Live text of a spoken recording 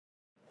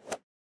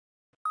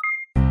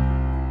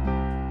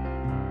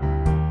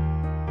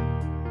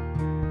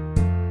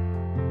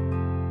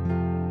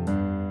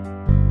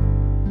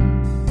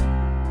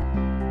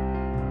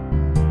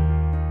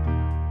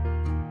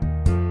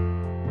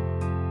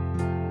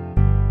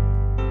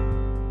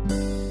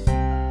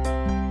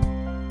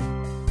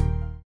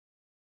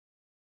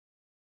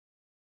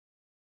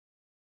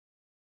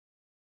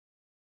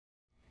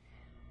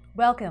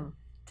Welcome.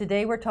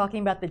 Today we're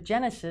talking about the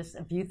genesis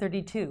of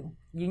U-32,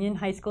 Union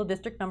High School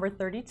District number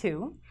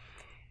 32,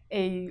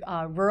 a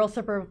rural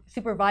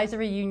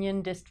supervisory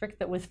union district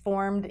that was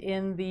formed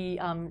in the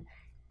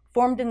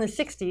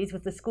 60s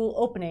with the school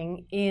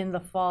opening in the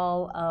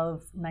fall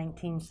of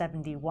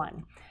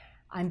 1971.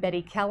 I'm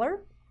Betty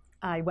Keller.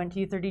 I went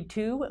to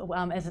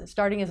U-32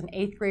 starting as an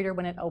 8th grader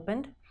when it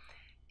opened,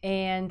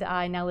 and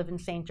I now live in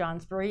St.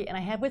 Johnsbury. And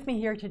I have with me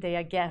here today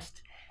a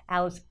guest,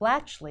 Alice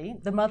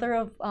Blachly, the mother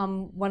of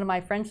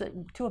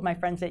two of my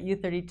friends at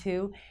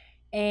U-32,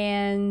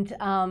 and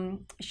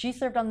she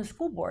served on the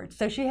school board.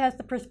 So she has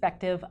the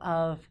perspective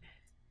of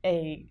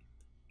a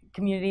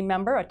community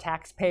member, a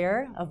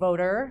taxpayer, a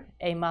voter,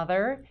 a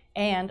mother,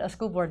 and a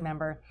school board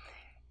member.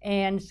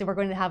 And so we're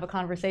going to have a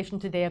conversation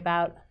today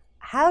about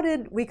how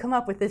did we come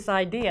up with this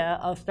idea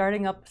of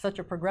starting up such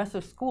a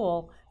progressive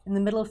school in the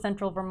middle of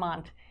Central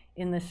Vermont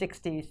in the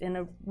 60s in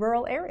a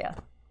rural area.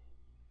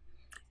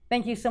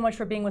 Thank you so much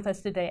for being with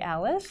us today,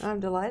 Alice. I'm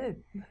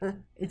delighted.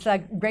 It's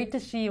great to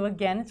see you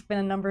again. It's been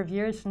a number of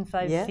years since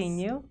I've seen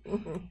you.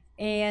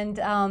 And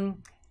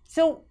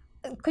so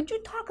could you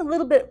talk a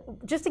little bit,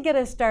 just to get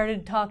us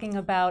started, talking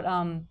about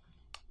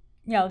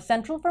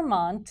Central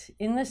Vermont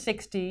in the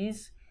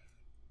 60s,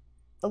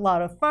 a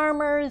lot of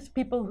farmers,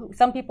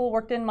 some people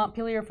worked in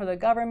Montpelier for the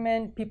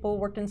government, people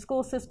worked in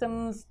school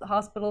systems,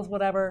 hospitals,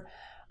 whatever.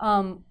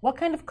 What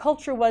kind of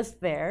culture was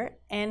there,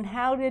 and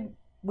how did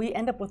we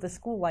end up with a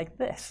school like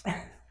this?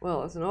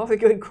 Well, it's an awfully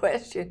good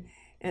question,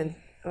 and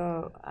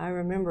I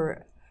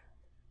remember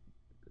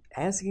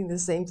asking the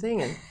same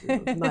thing,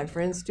 and my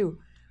friends too.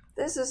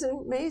 This is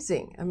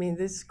amazing. I mean,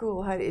 this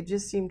school it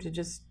just seemed to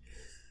just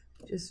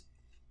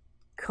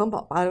come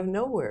up out of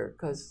nowhere,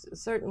 because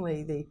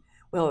certainly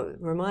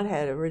Vermont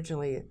had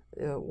originally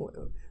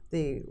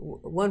the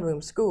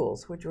one-room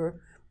schools, which were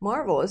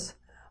marvelous.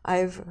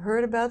 I've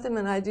heard about them,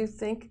 and I do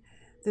think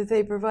that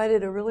they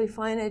provided a really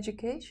fine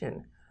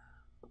education.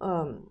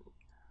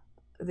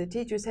 The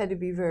teachers had to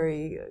be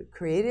very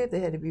creative.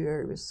 They had to be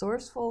very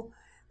resourceful.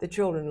 The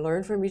children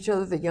learned from each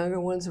other. The younger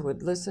ones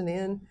would listen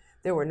in.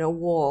 There were no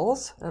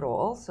walls at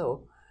all,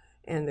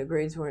 and the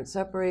grades weren't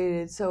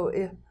separated. So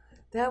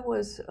that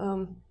was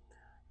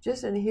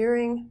just in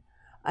hearing.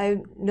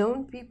 I've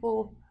known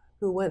people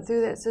who went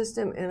through that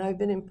system, and I've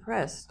been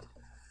impressed.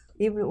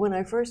 Even when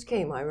I first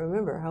came, I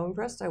remember how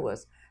impressed I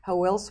was, how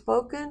well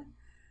spoken,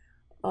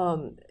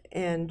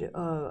 and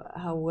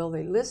how well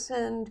they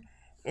listened,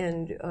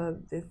 and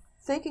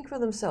thinking for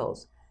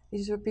themselves.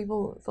 These were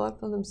people who thought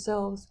for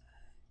themselves.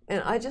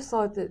 And I just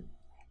thought that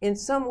in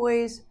some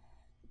ways,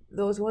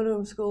 those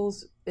one-room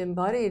schools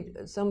embodied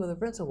some of the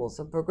principles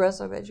of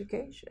progressive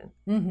education.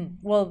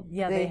 Well,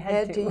 yeah, they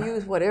had to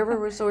use whatever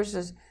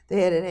resources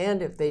they had at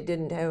hand. If they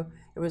didn't have,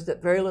 there was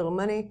very little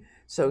money,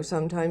 so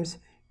sometimes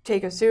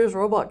take a Sears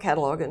robot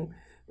catalog and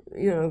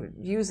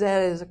use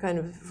that as a kind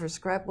of for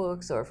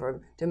scrapbooks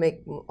or to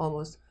make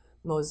almost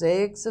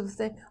mosaics of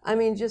things. I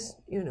mean, just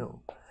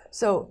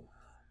So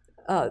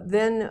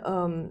then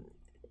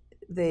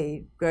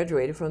they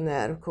graduated from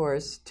that, of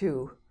course,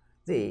 to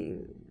the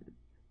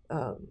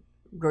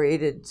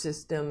graded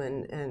system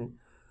and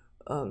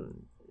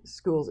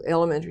schools,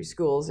 elementary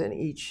schools in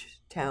each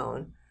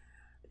town,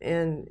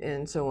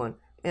 and so on.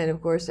 And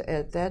of course,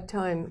 at that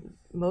time,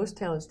 most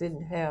towns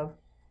didn't have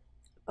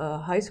a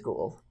high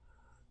school,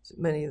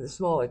 many of the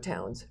smaller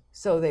towns,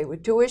 so they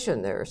would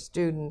tuition their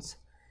students.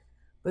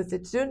 But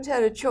the students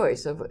had a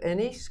choice of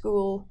any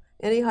school,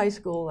 any high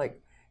school. Like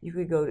you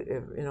could go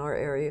to, in our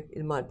area,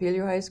 in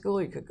Montpelier High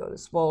School, you could go to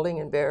Spalding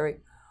and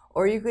Barry,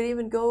 or you could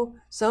even go,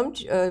 some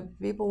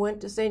people went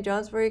to St.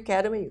 Johnsbury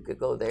Academy, you could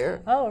go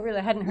there. Oh, really?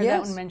 I hadn't heard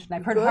that one mentioned.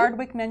 I've heard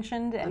Hardwick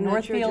mentioned, and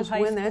Northfield High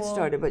School. I'm not sure just when that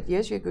started, but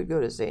yes, you could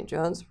go to St.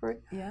 Johnsbury.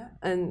 Yeah.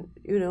 And,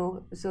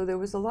 so there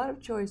was a lot of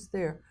choice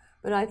there.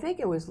 But I think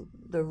it was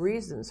the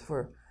reasons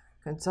for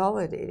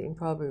consolidating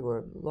probably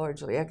were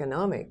largely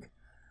economic.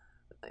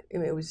 I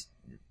mean,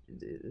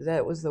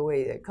 that was the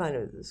way that kind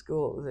of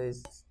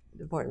the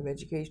Department of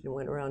Education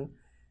went around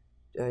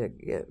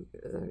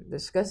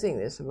discussing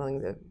this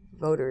among the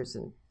voters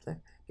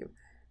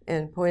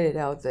and pointed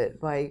out that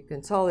by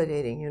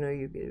consolidating,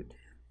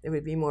 it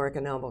would be more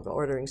economical,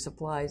 ordering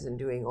supplies and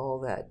doing all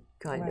that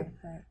kind of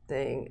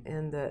thing,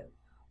 and that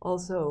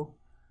also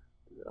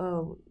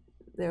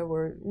there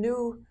were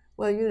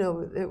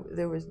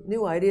there was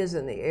new ideas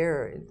in the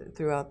air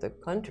throughout the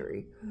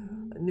country.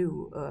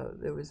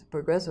 There was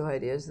progressive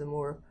ideas. The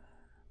more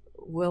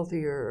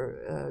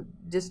wealthier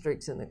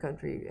districts in the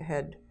country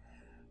had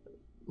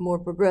more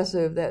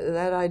progressive.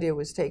 That idea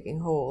was taking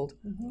hold,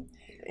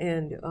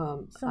 and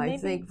I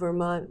think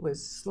Vermont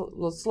was a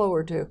little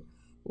slower to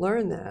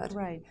learn that.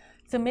 Right.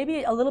 So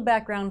maybe a little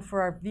background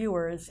for our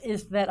viewers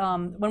is that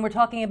when we're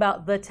talking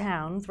about the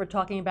towns, we're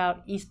talking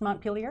about East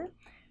Montpelier,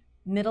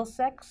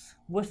 Middlesex,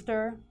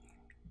 Worcester,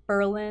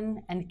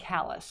 Berlin, and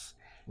Calais.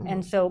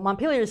 And so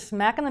Montpelier is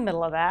smack in the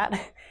middle of that.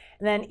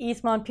 And then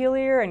East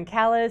Montpelier and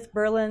Calais,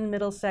 Berlin,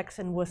 Middlesex,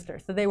 and Worcester.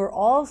 So they were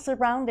all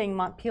surrounding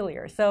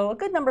Montpelier. So a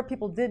good number of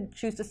people did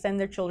choose to send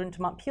their children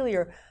to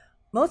Montpelier.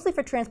 mostly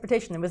for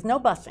transportation. There was no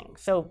busing,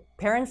 so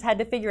parents had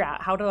to figure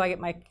out, how do I get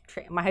my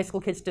high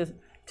school kids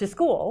to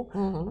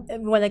school?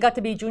 And when they got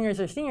to be juniors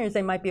or seniors,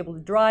 they might be able to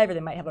drive, or they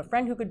might have a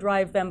friend who could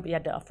drive them, but you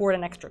had to afford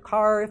an extra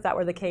car if that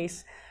were the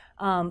case.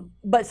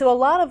 But so a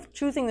lot of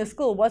choosing the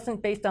school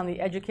wasn't based on the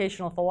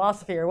educational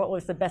philosophy or what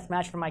was the best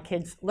match for my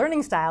kid's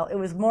learning style. It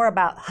was more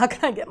about, how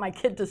can I get my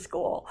kid to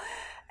school?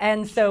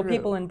 And so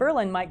people in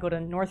Berlin might go to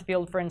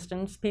Northfield, for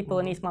instance. People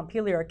in East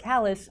Montpelier or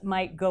Calais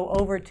might go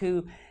over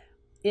to,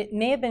 it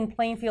may have been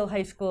Plainfield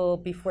High School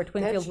before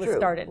Twinfield was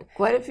started.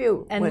 Quite a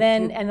few. And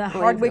the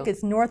Hardwick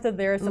is north of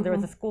there, so there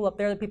was a school up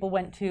there that people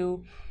went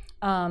to.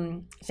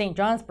 St.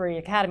 Johnsbury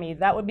Academy,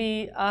 that would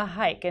be a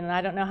hike, and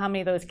I don't know how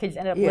many of those kids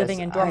ended up living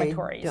in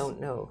dormitories. I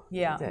don't know.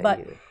 Yeah,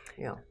 but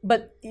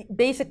but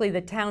basically the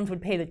towns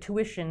would pay the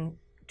tuition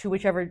to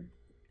whichever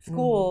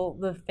school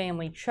the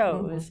family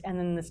chose, and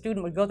then the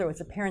student would go there. It was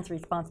the parents'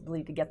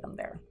 responsibility to get them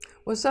there.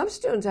 Well, some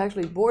students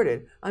actually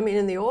boarded. I mean,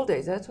 in the old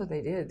days, that's what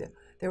they did.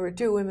 There were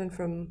two women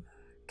from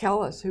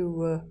Calais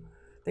who,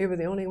 they were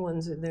the only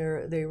ones in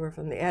there. They were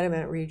from the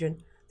Adamant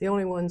region, the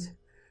only ones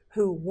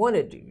who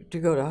wanted to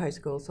go to high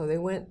school, so they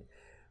went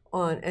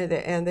on,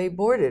 and they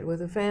boarded with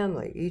a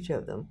family, each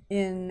of them,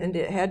 and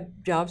it had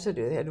jobs to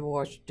do. They had to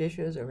wash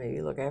dishes or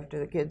maybe look after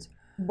the kids.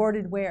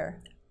 Boarded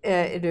where?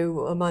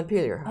 To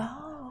Montpelier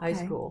High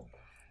School,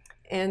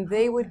 and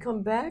they would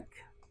come back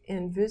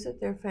and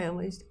visit their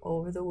families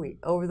over the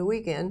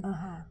weekend,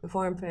 the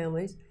farm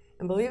families.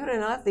 And believe it or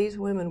not, these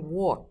women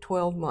walked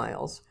 12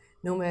 miles,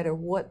 no matter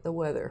what the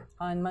weather.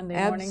 On Monday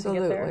morning to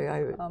get there?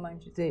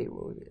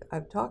 Absolutely.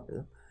 I've talked to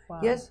them. Wow.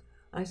 Yes,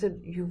 I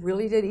said, you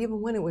really did, even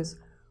when it was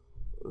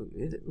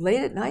late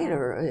at night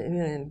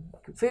or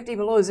 50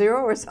 below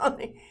zero or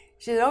something.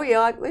 She said, oh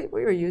yeah, we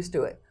were used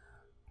to it.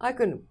 I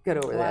couldn't get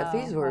over that.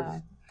 These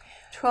were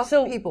tough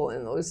people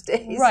in those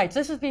days. Right, so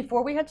this is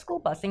before we had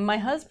school busing. My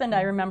husband,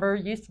 I remember,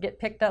 used to get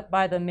picked up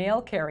by the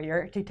mail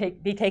carrier to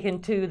be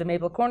taken to the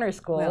Maple Corner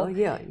School. Well,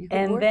 yeah, you could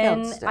and work then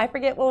out stuff. I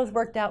forget what was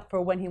worked out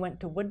for when he went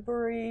to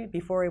Woodbury,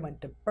 before he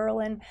went to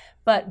Berlin.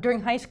 But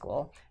during high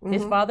school,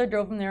 his father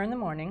drove him there in the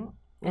morning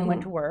and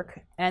went to work,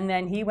 and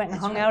then he went and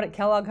hung out at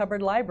Kellogg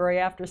Hubbard Library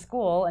after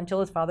school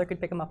until his father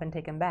could pick him up and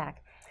take him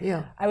back.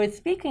 Yeah. I was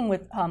speaking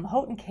with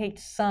Houghton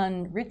Cate's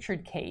son,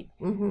 Richard Cate,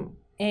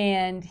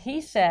 and he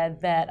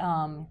said that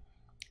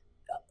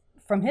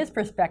from his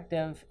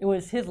perspective, it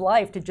was his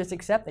life to just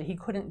accept that he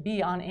couldn't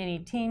be on any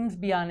teams,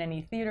 be on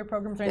any theater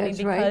programs or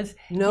anything, because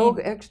no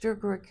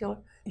extracurricular.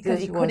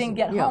 Because he couldn't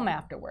get home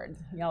afterwards.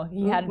 You know,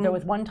 he had, there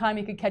was one time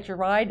he could catch a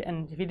ride,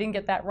 and if he didn't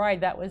get that ride,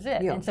 that was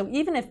it. And so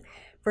even if,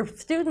 for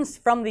students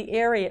from the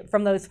area,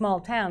 from those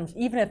small towns,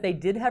 even if they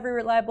did have a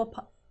reliable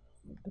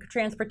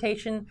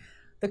transportation,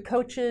 the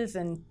coaches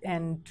and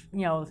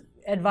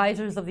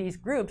advisors of these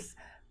groups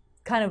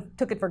kind of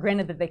took it for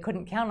granted that they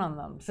couldn't count on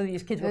them. So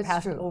these kids were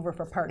passed over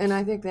for parts. And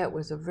I think that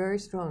was a very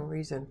strong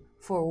reason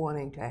for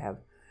wanting to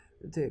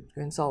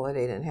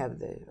consolidate and have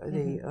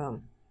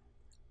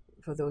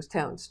for those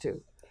towns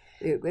too.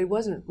 It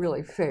wasn't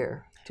really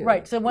fair.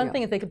 Right, so one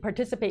thing is they could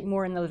participate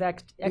more in those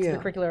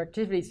extracurricular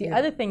activities. The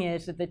other thing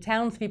is that the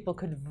townspeople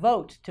could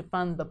vote to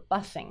fund the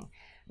busing,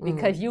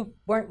 because you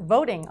weren't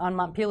voting on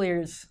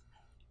Montpelier's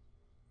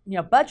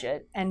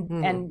budget,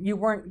 and you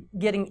weren't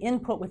getting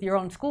input with your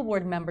own school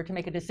board member to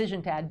make a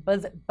decision to add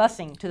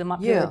busing to the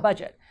Montpelier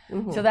budget.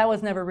 So that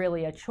was never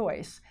really a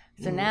choice.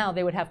 So now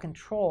they would have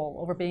control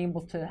over being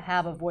able to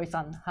have a voice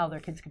on how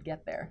their kids could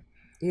get there.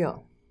 Yeah.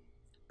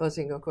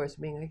 Busing, of course,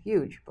 being a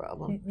huge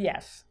problem.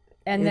 Yes.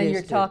 And then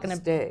you're talking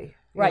about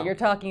right. You're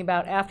talking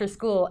about after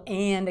school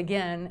and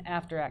again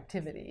after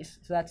activities.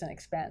 So that's an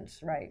expense,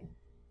 right?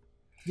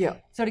 Yeah.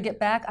 So to get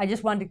back, I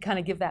just wanted to kind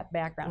of give that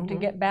background. To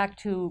get back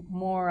to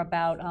more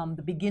about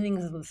the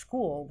beginnings of the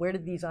school. Where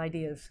did these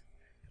ideas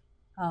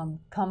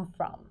come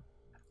from?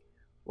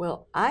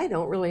 Well, I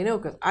don't really know,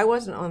 because I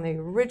wasn't on the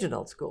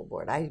original school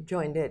board. I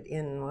joined it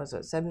in, was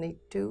it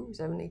 72,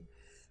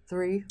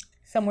 73?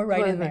 Somewhere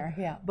right in there,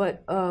 yeah.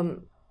 But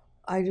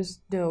I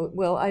just know,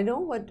 well, I know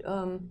what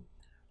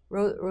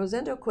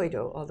Rosendo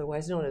Cueto,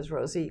 otherwise known as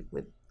Rosie,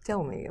 would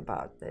tell me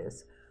about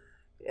this.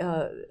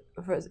 Of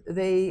course,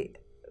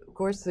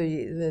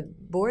 the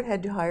board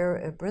had to hire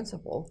a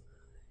principal.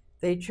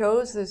 They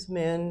chose this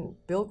man,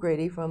 Bill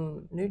Grady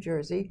from New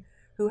Jersey,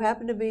 who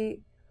happened to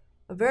be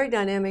a very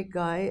dynamic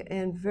guy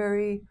and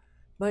very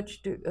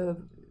much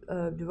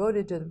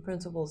devoted to the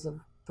principles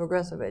of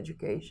progressive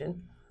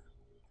education.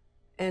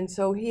 And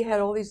so he had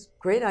all these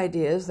great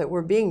ideas that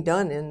were being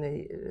done in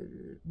the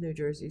New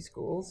Jersey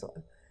schools.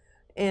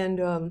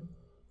 And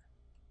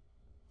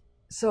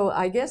so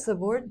I guess the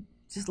board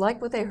just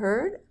liked what they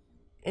heard,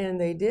 and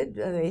they did.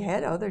 They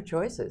had other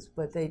choices,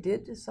 but they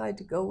did decide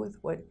to go with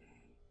what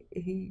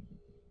he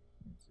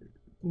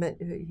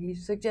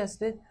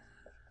suggested.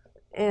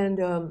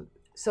 And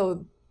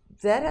so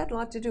that had a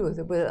lot to do with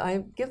it. But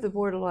I give the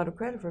board a lot of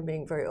credit for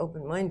being very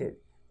open-minded.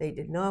 They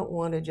did not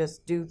want to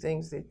just do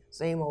things the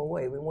same old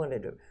way. We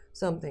wanted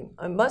something.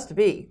 It must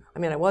be. I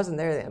mean, I wasn't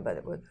there then, but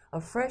it was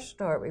a fresh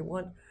start. We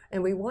want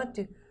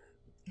to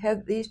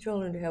have these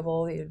children to have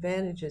all the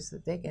advantages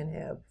that they can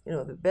have, you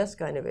know, the best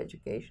kind of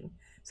education,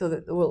 so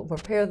that we'll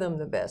prepare them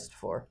the best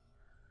for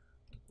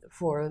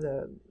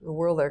the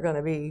world they're going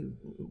to be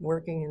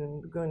working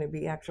and going to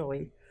be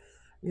actually,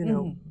 you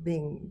know,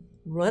 being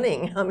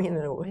running, I mean,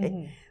 in a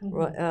way.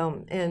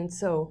 And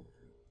so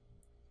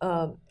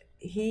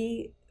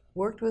he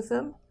worked with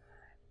them,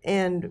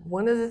 and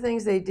one of the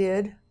things they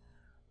did,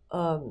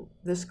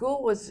 the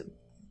school was,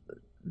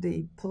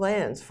 the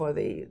plans for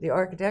the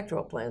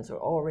architectural plans were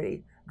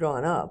already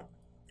drawn up,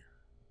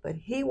 but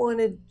he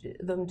wanted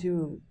them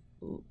to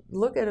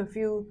look at a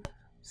few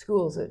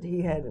schools that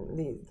he had,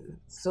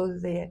 so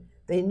that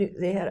they knew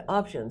they had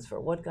options for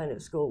what kind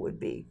of school would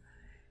be.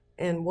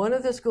 And one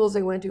of the schools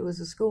they went to was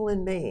a school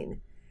in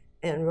Maine.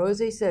 And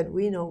Rosie said,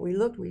 we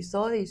looked, we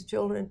saw these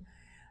children.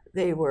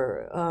 They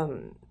were,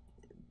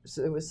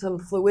 so there was some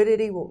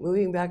fluidity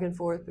moving back and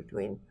forth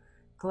between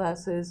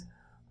classes.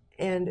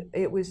 And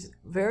it was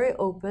very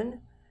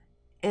open.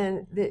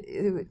 And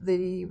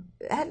the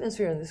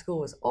atmosphere in the school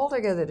was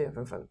altogether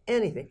different from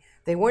anything.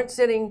 They weren't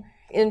sitting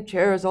in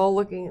chairs all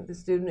looking at the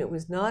student. It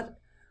was not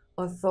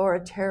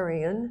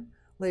authoritarianly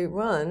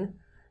run.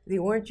 They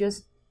weren't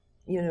just,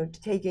 you know,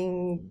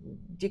 taking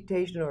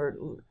dictation or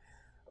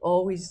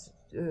always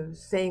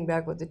saying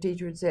back what the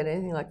teacher had said,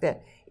 anything like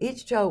that.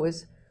 Each child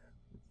was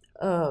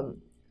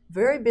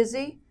very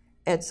busy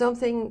at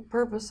something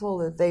purposeful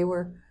that they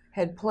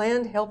had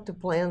helped to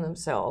plan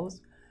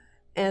themselves.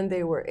 And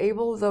they were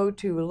able, though,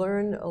 to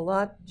learn a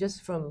lot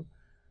just from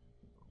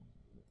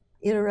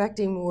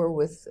interacting more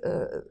with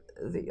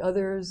the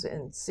others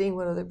and seeing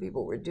what other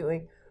people were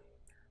doing.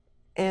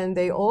 And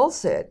they all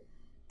said,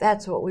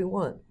 that's what we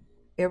want.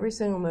 Every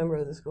single member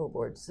of the school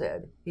board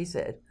said,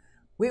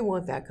 we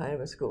want that kind of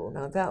a school.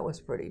 Now, that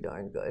was pretty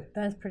darn good.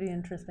 That's pretty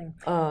interesting.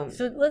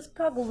 So let's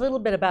talk a little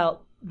bit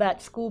about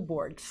that school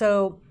board.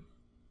 So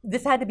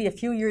this had to be a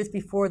few years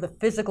before the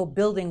physical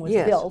building was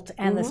built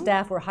and the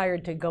staff were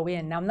hired to go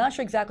in. Now, I'm not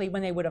sure exactly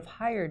when they would have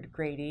hired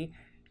Grady.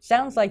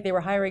 Sounds like they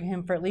were hiring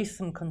him for at least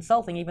some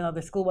consulting, even though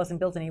the school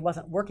wasn't built and he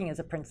wasn't working as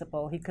a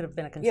principal. He could have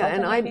been a consultant.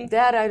 Yeah, and maybe?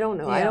 I don't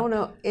know. Yeah. I don't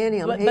know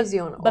any. I'm hazy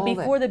on all that. But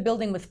before the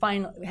building was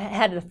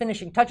had the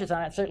finishing touches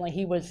on it, certainly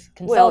he was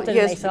consultant,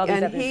 and they saw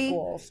these other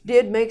schools. He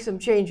did make some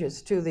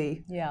changes to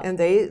the, and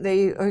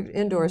they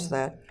endorsed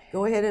that.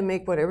 Go ahead and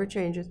make whatever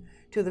changes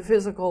to the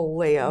physical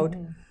layout.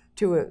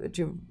 I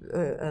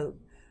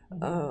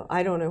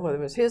don't know whether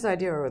it was his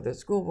idea or the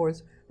school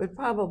board's, but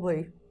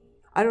probably,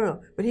 I don't know.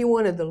 But he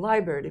wanted the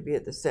library to be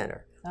at the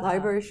center.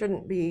 Library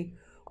shouldn't be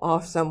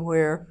off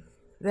somewhere.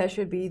 That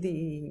should be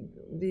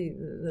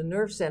the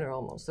nerve center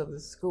almost of the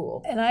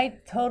school. And I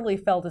totally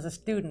felt as a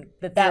student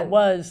that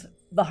was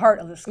the heart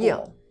of the school.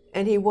 Yeah,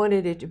 and he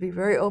wanted it to be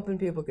very open.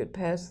 People could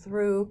pass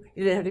through.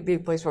 It didn't have to be a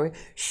place where it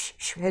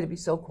had to be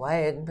so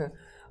quiet. And,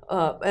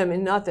 I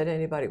mean, not that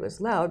anybody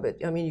was loud, but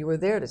I mean, you were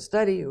there to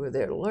study, you were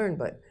there to learn,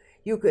 but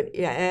you could,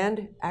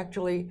 and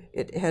actually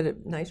it had a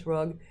nice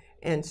rug,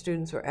 and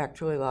students were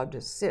actually allowed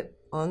to sit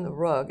on the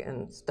rug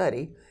and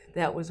study.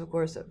 That was, of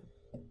course, a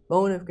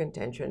bone of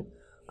contention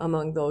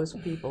among those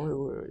people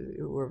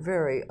who were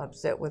very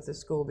upset with the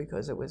school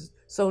because it was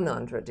so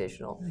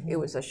non-traditional. It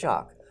was a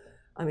shock.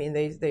 I mean,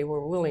 they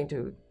were willing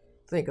to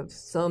think of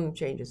some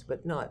changes,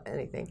 but not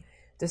anything.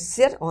 To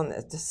sit on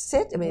this,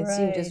 I mean, it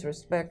seemed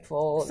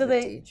disrespectful to the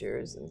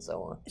teachers and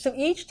so on. So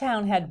each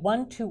town had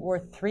 1, 2, or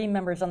 3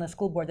 members on the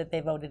school board that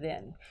they voted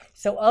in.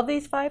 So of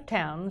these 5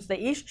 towns, they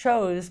each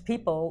chose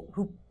people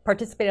who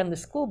participated on the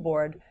school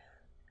board,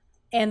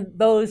 and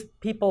those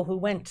people who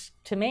went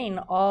to Maine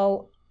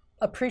all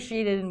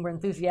appreciated and were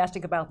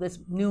enthusiastic about this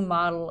new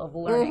model of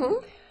learning.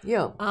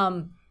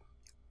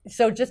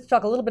 So just to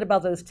talk a little bit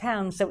about those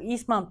towns. So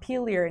East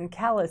Montpelier and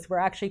Calais were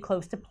actually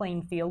close to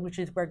Plainfield, which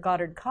is where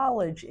Goddard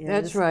College is.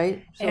 That's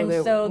right.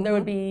 So there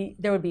would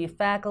be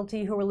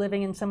faculty who were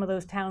living in some of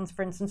those towns,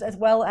 for instance, as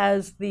well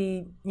as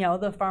the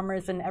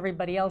farmers and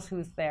everybody else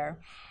who's there.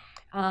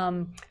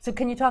 So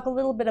can you talk a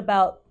little bit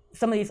about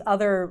some of these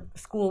other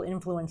school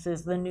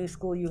influences, the new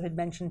school you had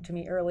mentioned to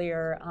me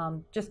earlier?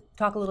 Just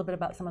talk a little bit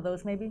about some of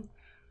those, maybe.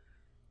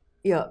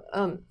 Yeah.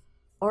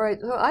 All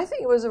right. So I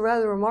think it was a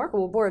rather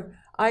remarkable board.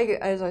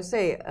 As I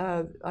say,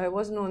 I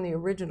wasn't on the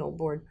original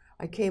board.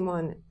 I came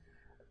on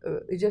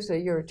just a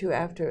year or 2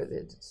 after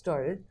it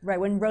started. Right,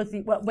 when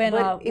Rosie, it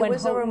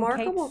was a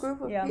remarkable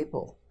group of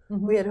people.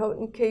 We had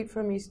Houghton Kate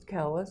from East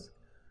Calais,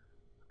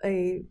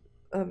 a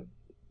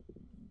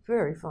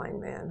very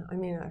fine man. I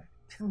mean,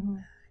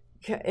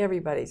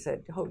 everybody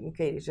said Houghton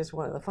Kate is just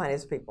one of the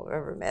finest people I've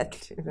ever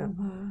met. You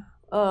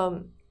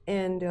know?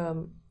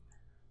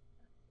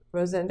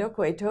 Rosendo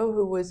Cueto,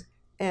 who was.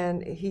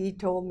 And he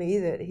told me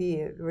that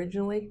he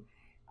originally,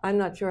 I'm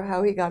not sure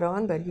how he got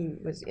on, but he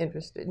was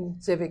interested in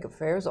civic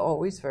affairs,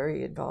 always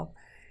very involved.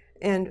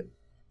 And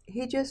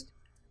he just,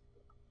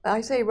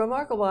 I say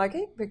remarkable, I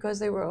think, because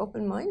they were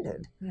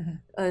open-minded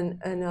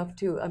enough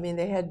to, I mean,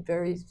 they had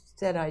very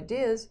set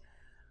ideas,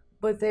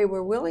 but they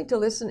were willing to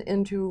listen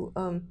and to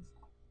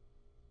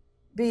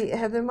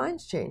have their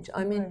minds changed.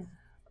 I mean,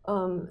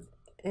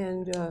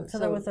 And so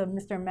there was a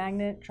Mr.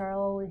 Magnet,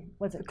 Charlie,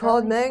 was it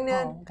called Charlie?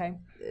 Magnet. Oh, okay.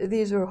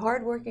 These are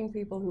hardworking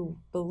people who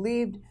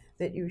believed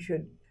that you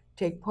should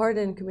take part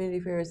in community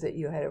affairs, that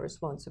you had a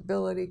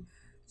responsibility,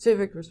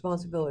 civic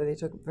responsibility. They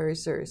took it very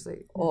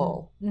seriously,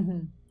 all.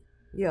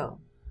 Yeah.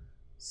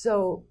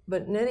 So,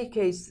 but in any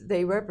case,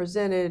 they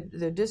represented,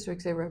 the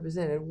districts they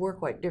represented were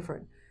quite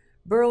different.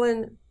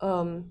 Berlin,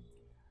 there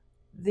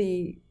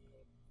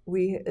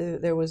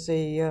was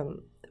a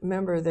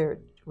member there,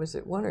 was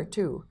it one or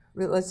two?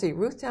 Let's see,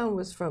 Ruthtown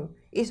was from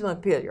East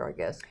Montpelier, I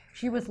guess.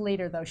 She was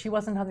later, though. She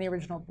wasn't on the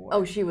original board.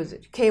 Oh,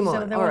 came on.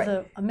 So there all was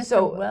right. a Mr.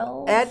 So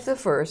Wells. at the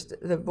first,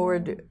 the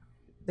board,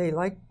 they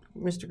liked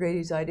Mr.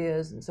 Grady's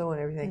ideas and so on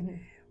and everything.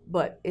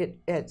 But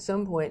at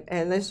some point,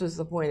 and this was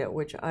the point at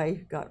which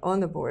I got on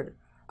the board,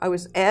 I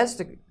was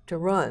asked to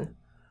run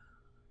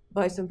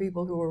by some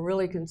people who were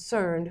really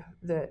concerned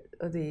that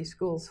the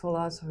school's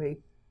philosophy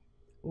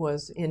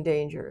was in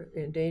danger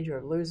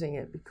of losing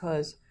it,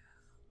 because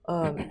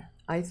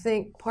I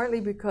think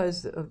partly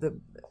because of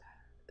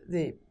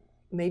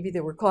maybe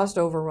there were cost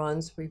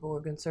overruns. People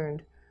were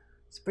concerned,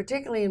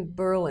 particularly in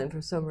Berlin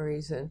for some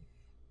reason.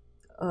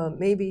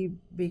 Maybe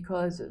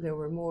because there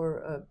were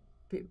more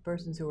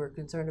persons who were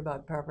concerned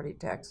about property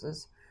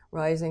taxes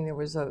rising. There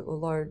was a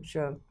large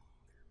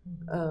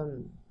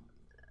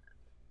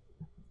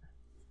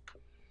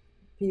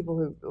people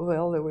who,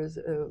 well, there was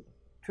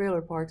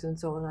trailer parks and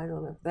so on. I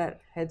don't know if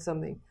that had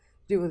something to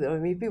do with it. I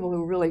mean, people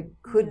who really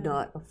could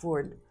not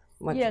afford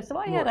much. Yeah, so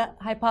I had a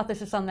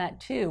hypothesis on that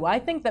too. I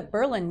think that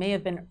Berlin may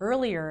have been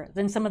earlier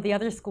than some of the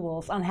other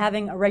schools on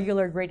having a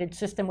regular graded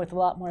system with a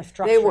lot more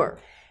structure. They were.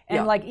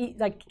 And like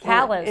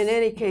Calais, in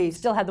any case,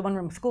 still had the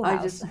one-room schoolhouse.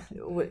 I just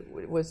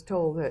was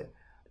told that.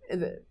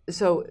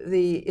 So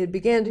it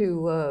began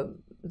to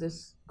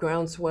this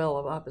groundswell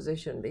of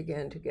opposition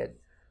began to get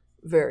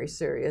very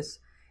serious,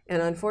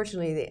 and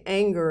unfortunately, the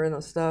anger and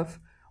the stuff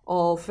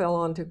all fell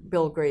onto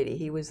Bill Grady.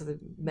 He was the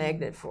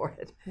magnet for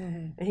it,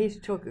 and he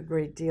took a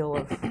great deal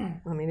of.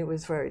 I mean, it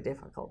was very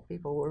difficult.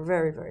 People were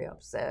very, very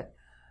upset,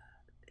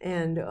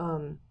 and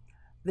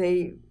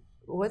they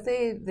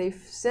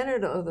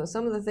centered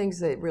some of the things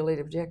they really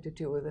objected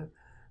to were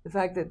the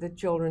fact that the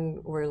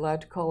children were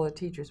allowed to call the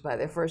teachers by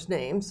their first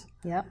names.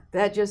 Yeah,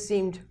 that just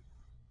seemed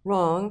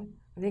wrong.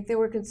 I think they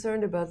were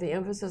concerned about the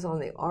emphasis on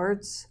the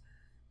arts,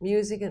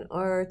 music and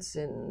arts,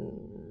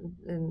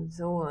 and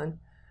so on,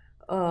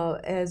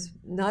 as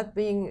not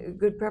being a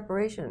good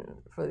preparation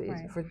for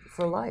these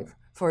for life,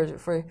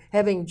 for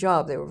having a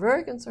job. They were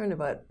very concerned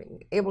about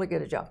being able to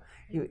get a job.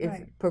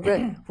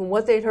 From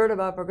what they'd heard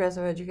about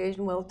progressive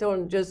education, well,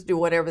 don't just do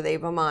whatever they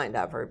have in mind.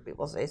 I've heard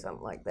people say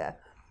something like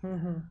that.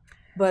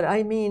 But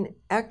I mean,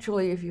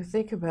 actually, if you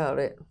think about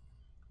it,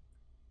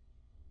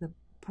 the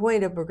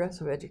point of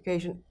progressive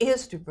education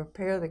is to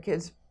prepare the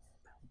kids,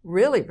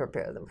 really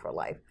prepare them for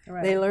life.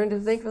 They learn to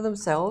think for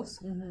themselves.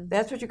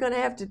 That's what you're going to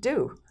have to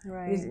do.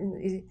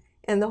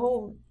 And the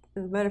whole,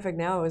 as a matter of fact,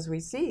 now as we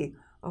see,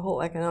 the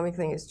whole economic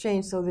thing has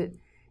changed so that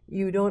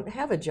you don't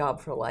have a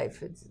job for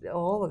life. It's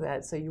all of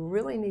that. So you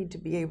really need to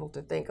be able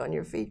to think on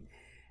your feet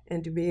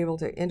and to be able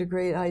to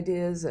integrate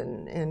ideas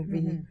and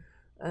be,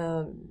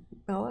 well,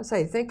 I'll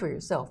say, think for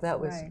yourself. That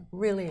was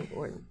really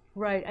important.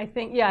 Right. I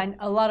think, yeah, and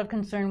a lot of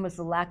concern was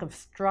the lack of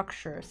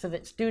structure, so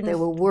that students... They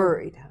were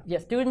worried. Yeah,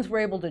 students were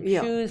able to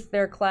choose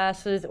their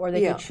classes, or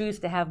they could choose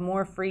to have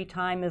more free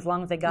time as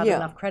long as they got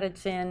enough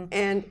credits in.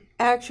 And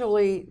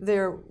actually,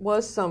 there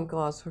was some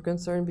cause for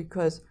concern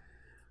because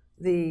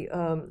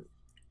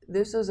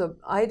this is an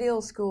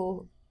ideal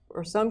school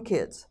for some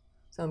kids.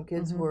 Some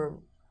kids were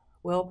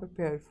well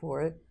prepared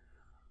for it.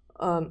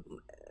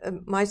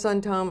 My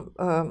son,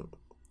 Tom,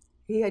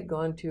 he had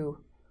gone to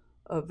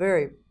a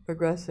very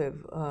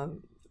progressive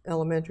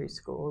elementary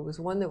school. It was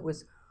one that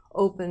was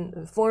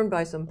formed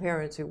by some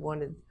parents who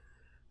wanted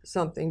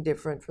something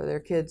different for their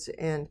kids.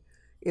 And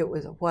it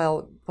was,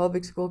 while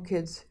public school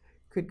kids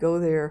could go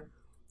there,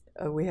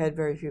 we had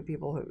very few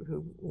people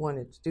who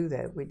wanted to do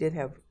that. We did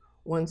have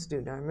one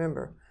student, I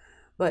remember.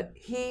 But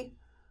he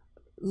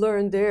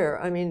learned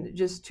there, I mean,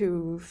 just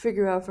to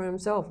figure out for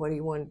himself what he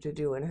wanted to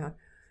do and how.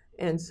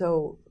 And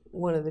so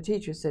one of the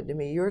teachers said to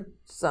me, your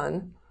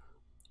son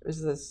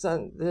is the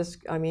son, this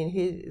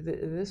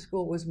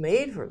school was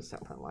made for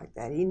something like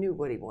that. He knew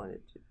what he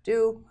wanted to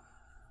do.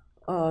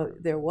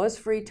 There was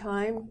free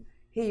time.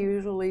 He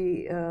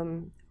usually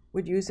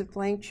would use it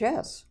playing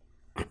chess.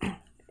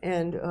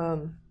 And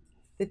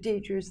the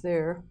teachers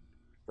there,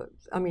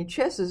 I mean,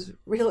 chess is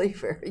really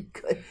very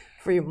good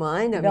for your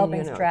mind.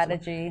 Developing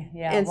strategy,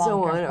 and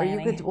so on. Planning. Or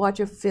you could watch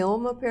a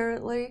film,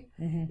 apparently.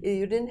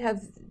 You didn't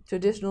have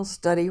traditional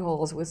study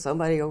halls with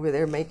somebody over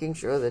there making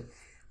sure that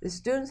the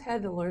students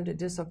had to learn to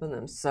discipline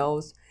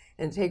themselves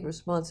and take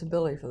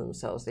responsibility for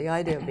themselves. The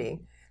idea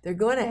being, they're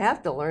going to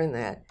have to learn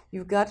that.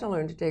 You've got to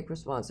learn to take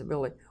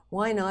responsibility.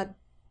 Why not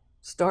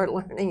start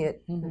learning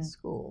it in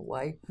school?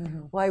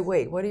 Why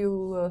wait? What are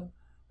you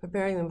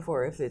preparing them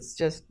for if it's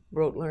just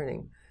rote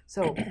learning?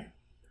 So,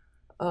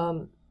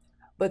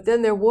 but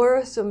then there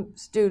were some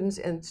students,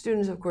 and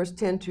students, of course,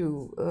 tend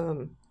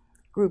to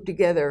grouped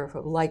together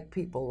of like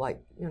people, like,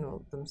 you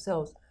know,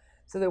 themselves.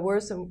 So there were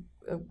some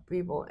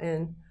people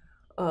and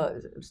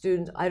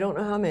students, I don't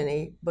know how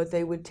many, but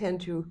they would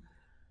tend to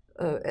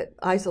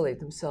isolate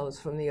themselves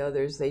from the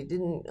others. They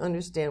didn't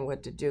understand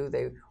what to do.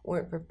 They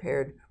weren't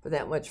prepared for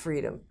that much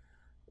freedom,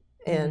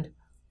 and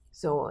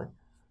so on.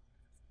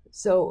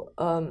 So,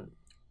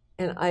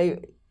 and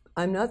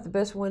I'm not the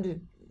best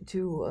one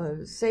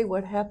to say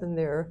what happened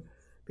there,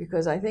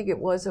 because I think it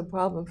was a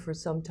problem for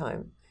some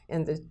time,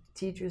 and the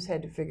teachers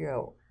had to figure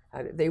out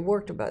how to, they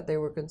worked about it, they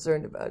were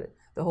concerned about it.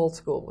 The whole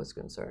school was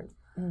concerned.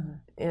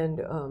 And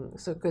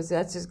so, because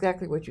that's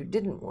exactly what you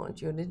didn't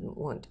want. You didn't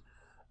want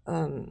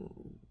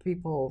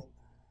people,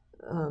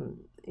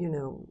 you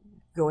know,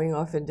 going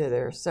off into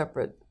their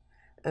separate,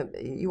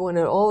 you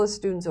wanted all the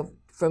students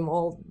from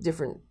all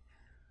different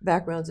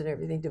backgrounds and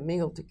everything to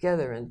mingle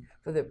together and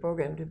for the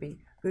program to be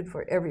good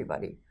for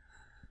everybody.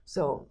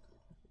 So,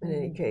 in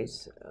any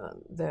case,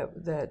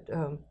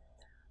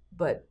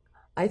 but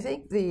I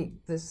think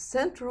the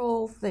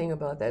central thing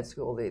about that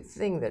school, the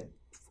thing that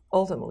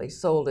ultimately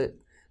sold it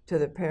to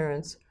the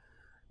parents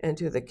and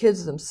to the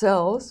kids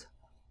themselves,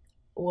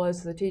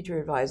 was the teacher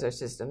advisor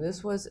system.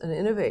 This was an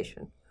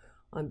innovation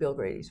on Bill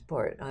Grady's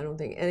part. I don't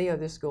think any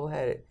other school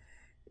had it.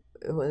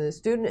 When the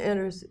student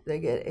enters, they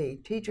get a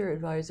teacher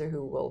advisor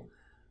who will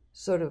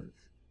sort of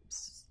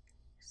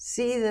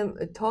see them,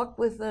 talk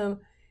with them,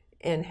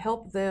 and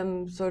help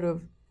them sort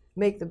of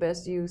make the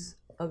best use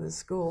of the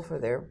school for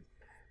their,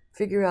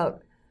 figure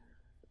out,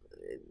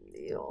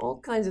 you know, all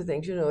kinds of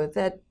things. You know, at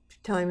that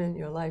time in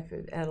your life,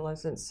 at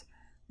adolescence,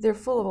 they're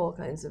full of all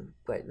kinds of,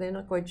 but they're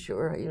not quite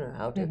sure, you know,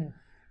 how to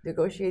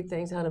negotiate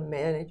things, how to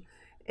manage.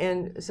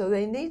 And so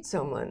they need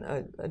someone,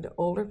 an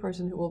older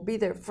person who will be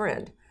their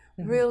friend,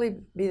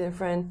 really be their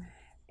friend,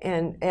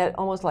 and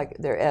almost like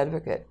their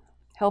advocate,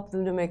 help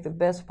them to make the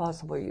best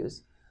possible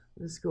use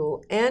of the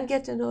school and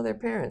get to know their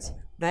parents.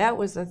 That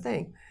was the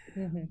thing.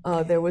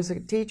 There was a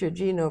teacher,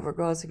 Gene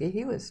Overgroski,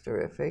 he was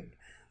terrific,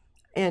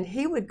 and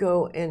he would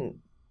go and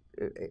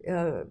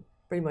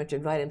pretty much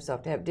invite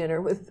himself to have dinner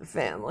with the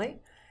family.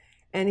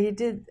 And he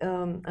did, I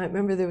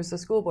remember there was a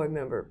school board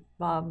member,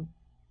 Bob,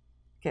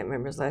 can't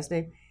remember his last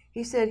name,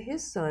 he said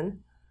his son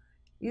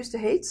used to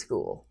hate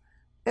school.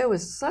 It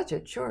was such a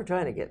chore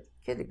trying to get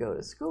the kid to go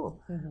to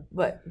school.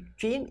 But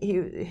Gene,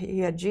 he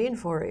had Gene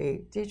for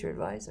a teacher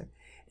advisor.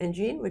 And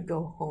Gene would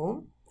go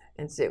home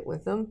and sit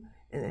with them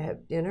and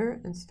have dinner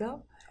and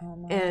stuff. Oh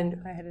my,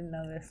 and I didn't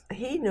know this.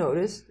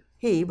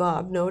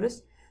 Bob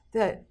noticed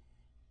that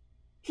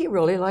he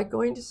really liked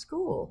going to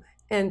school,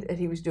 and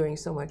he was doing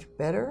so much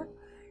better.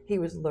 He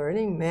was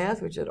learning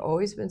math, which had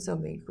always been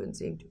something he couldn't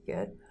seem to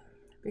get,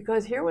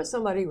 because here was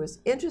somebody who was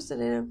interested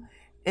in him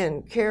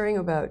and caring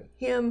about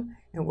him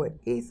and what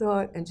he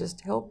thought and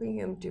just helping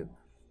him to,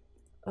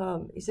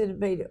 he said it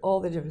made all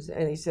the difference.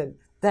 And he said,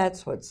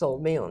 that's what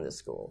sold me on the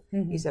school.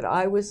 He said,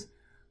 I was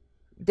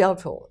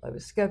doubtful, I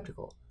was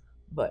skeptical,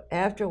 but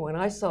after when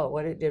I saw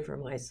what it did for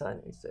my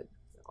son, he said,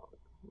 oh,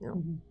 you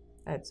know,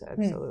 that's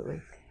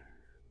absolutely.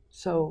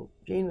 So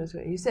Gene was,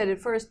 he said at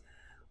first,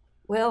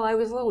 well, I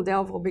was a little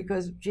doubtful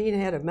because Gene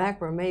had a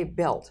macrame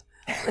belt.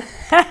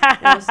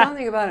 There was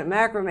something about a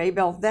macrame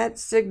belt that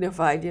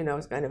signified, you know,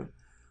 it's kind of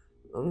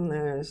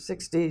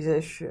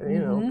 60s-ish, you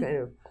know, kind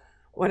of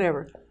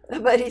whatever.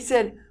 But he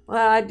said,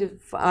 well,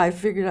 I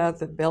figured out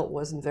the belt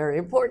wasn't very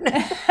important.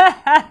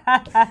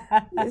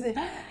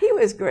 He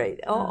was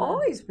great.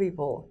 All these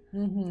people.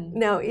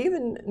 Now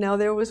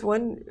there was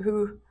one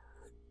who,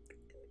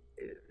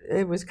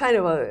 it was kind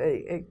of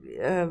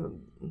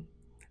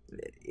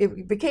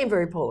it became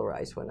very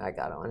polarized when I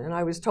got on, and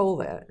I was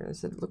told that. And I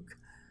said, look,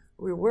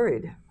 we're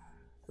worried.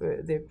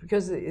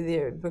 Because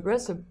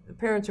the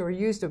parents who were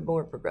used to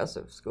more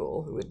progressive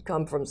school, who had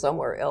come from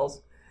somewhere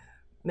else,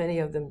 many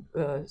of them,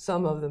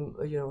 some of them,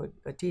 you know,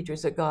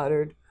 teachers at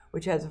Goddard,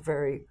 which has a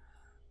very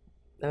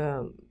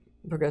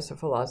progressive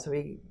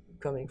philosophy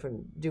coming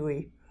from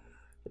Dewey,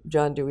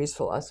 John Dewey's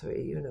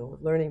philosophy, you know,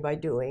 learning by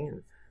doing,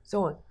 and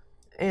so on.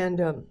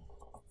 And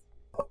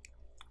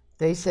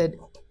they said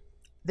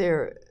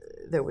there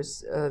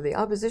was, the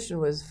opposition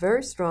was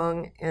very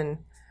strong, and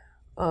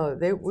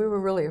we were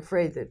really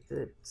afraid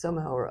that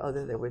somehow or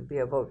other there would be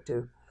a vote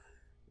to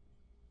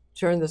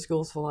turn the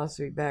school's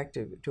philosophy back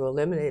to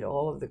eliminate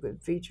all of the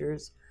good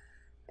features.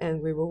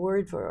 And we were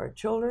worried for our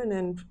children,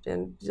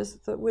 and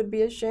just thought it would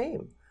be a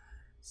shame.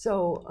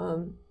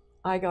 So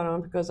I got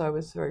on because I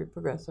was very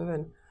progressive,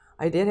 and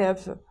I did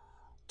have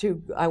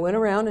I went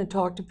around and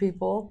talked to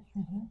people,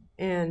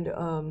 and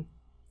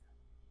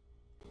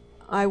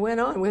I went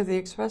on with the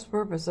express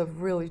purpose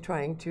of really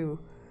trying to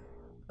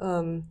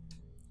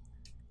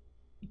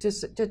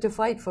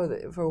fight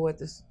for what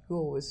the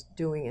school was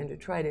doing, and to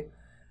try to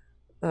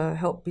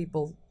help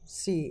people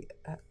see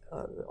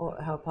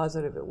how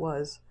positive it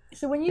was.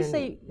 So when you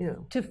say, you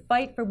know, to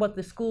fight for what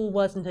the school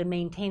was and to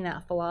maintain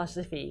that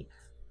philosophy,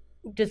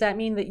 does that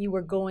mean that you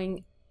were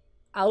going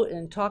out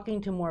and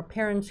talking to more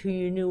parents who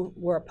you knew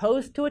were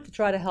opposed to it to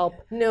try to help?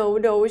 No,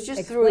 it was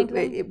just through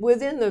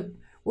within the.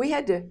 We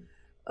had to.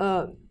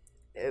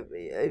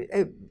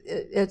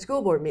 at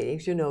school board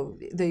meetings, you know,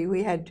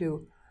 we had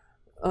to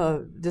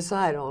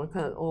decide on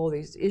kind of all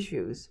these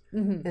issues.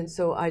 And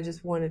so I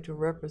just wanted to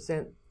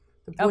represent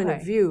the point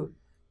of view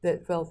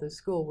that felt the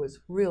school was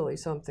really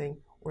something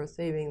worth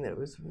saving, that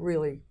was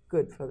really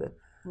good for the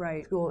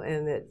school,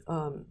 and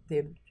that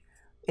they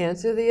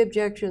answer the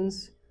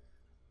objections,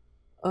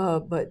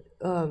 but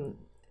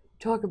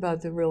talk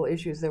about the real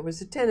issues. There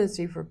was a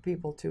tendency for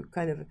people to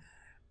kind of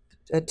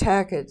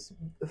attack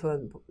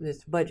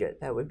this budget.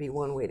 That would be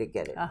one way to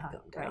get it to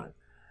come down.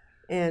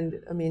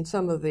 And I mean,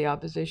 some of the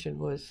opposition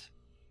was,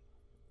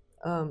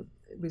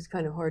 it was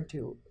kind of hard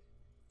to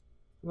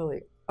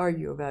really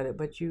argue about it,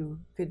 but you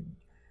could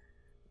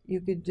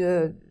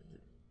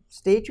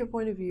state your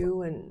point of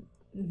view and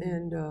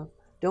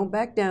don't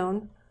back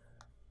down,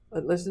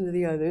 but listen to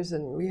the others.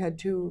 And we had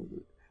to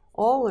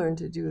all learn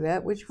to do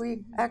that, which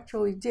we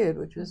actually did,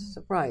 which was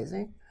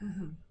surprising.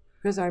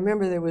 Because I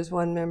remember there was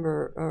one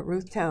member,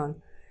 Ruth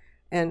Town,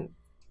 and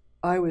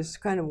I was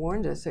kind of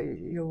warned to say,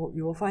 you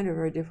will find her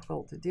very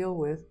difficult to deal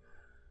with.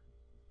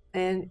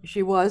 And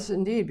she was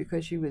indeed,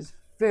 because she was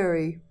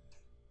very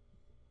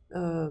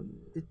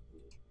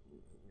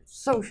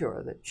so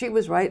sure that she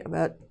was right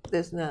about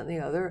this and that and the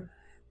other.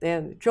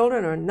 And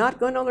children are not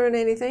going to learn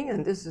anything,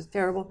 and this is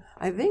terrible.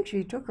 I think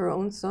she took her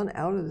own son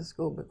out of the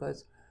school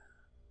because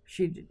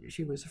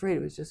she was afraid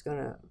it was just going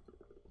to,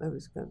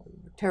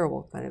 a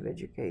terrible kind of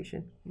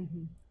education.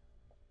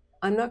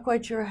 I'm not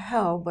quite sure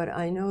how, but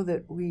I know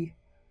that we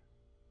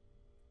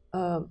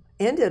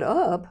ended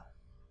up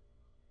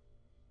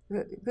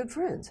good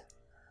friends.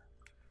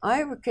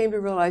 I came to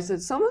realize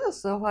that some of the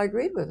stuff I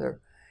agreed with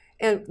her.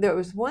 And there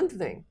was one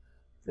thing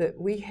that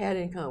we had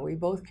in common. We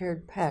both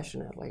cared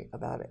passionately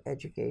about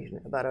education,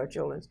 about our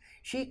children.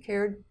 She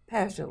cared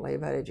passionately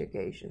about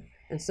education,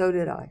 and so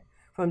did I,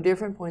 from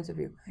different points of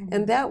view.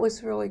 And that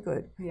was really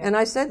good. And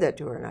I said that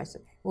to her, and I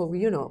said, well,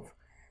 you know,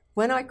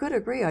 when I could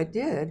agree, I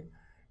did.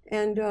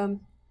 And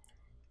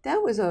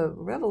that was a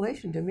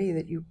revelation to me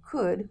that you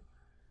could,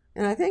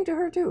 and I think to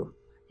her too,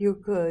 you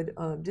could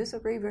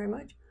disagree very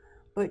much,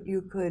 but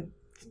you could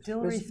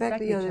still respect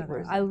the other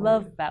person. I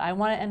love that. I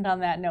want to end on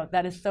that note.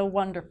 That is so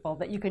wonderful,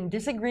 that you can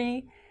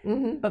disagree,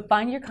 but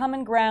find your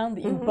common ground,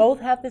 that you both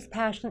have this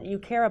passion that you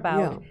care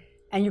about,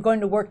 and you're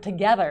going to work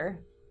together,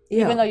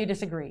 even though you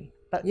disagree.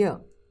 But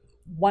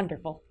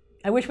wonderful.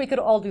 I wish we could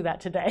all do that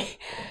today.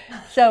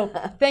 So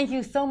thank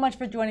you so much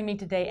for joining me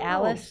today,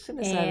 Alice.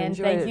 And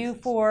thank you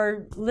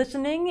for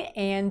listening.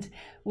 And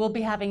we'll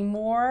be having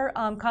more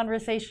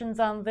conversations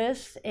on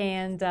this,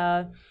 and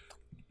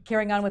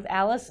carrying on with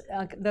Alice,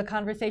 the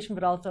conversation,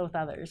 but also with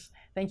others.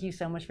 Thank you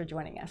so much for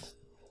joining us.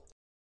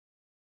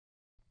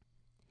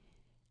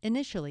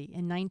 Initially,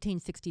 in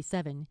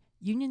 1967,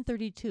 Union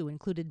 32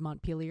 included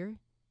Montpelier,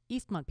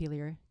 East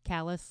Montpelier,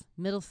 Calais,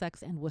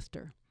 Middlesex, and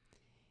Worcester.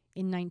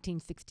 In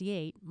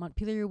 1968,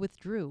 Montpelier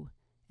withdrew,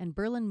 and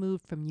Berlin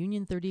moved from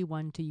Union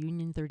 31 to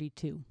Union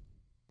 32.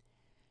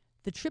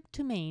 The trip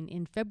to Maine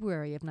in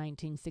February of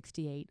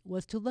 1968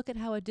 was to look at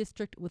how a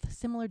district with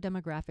similar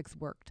demographics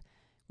worked,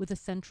 with a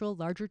central,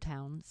 larger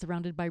town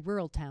surrounded by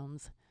rural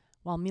towns,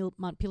 while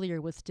Montpelier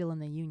was still in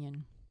the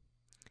Union.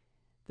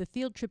 The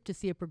field trip to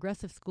see a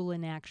progressive school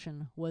in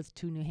action was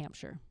to New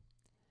Hampshire.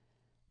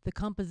 The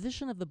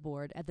composition of the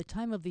board at the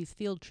time of these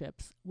field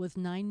trips was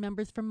 9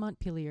 members from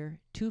Montpelier,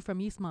 2 from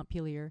East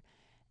Montpelier,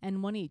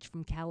 and 1 each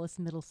from Calais,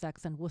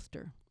 Middlesex, and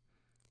Worcester.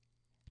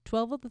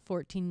 12 of the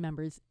 14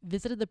 members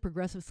visited the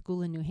progressive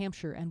school in New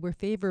Hampshire and were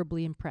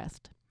favorably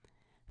impressed.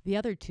 The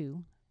other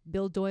 2,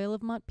 Bill Doyle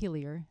of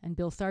Montpelier and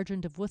Bill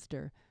Sargent of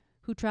Worcester,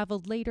 who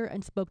traveled later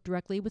and spoke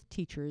directly with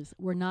teachers,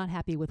 were not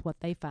happy with what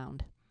they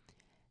found.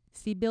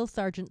 See Bill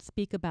Sargent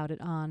speak about it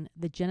on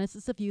The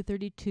Genesis of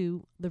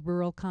U-32, The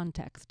Rural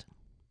Context.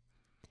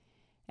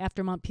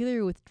 After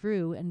Montpelier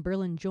withdrew and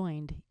Berlin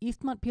joined,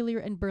 East Montpelier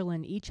and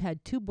Berlin each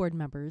had 2 board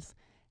members,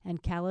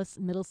 and Calais,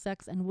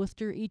 Middlesex, and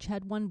Worcester each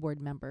had 1 board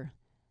member.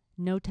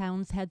 No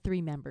towns had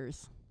 3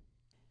 members.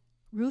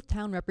 Ruth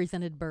Town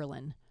represented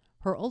Berlin.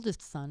 Her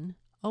oldest son,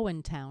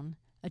 Owen Town,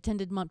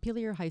 attended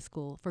Montpelier High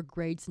School for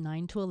grades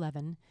 9 to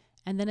 11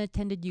 and then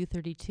attended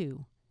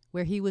U-32,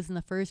 where he was in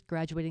the first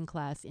graduating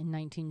class in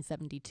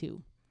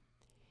 1972.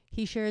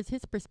 He shares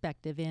his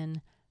perspective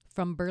in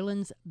From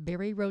Berlin's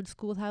Berry Road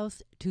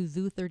Schoolhouse to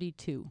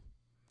U-32.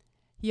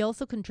 He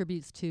also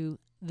contributes to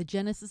The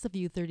Genesis of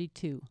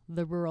U-32,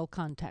 The Rural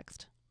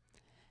Context.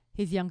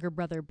 His younger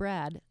brother,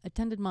 Brad,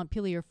 attended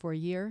Montpelier for a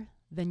year,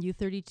 then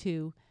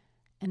U-32,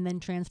 and then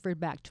transferred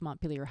back to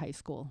Montpelier High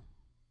School.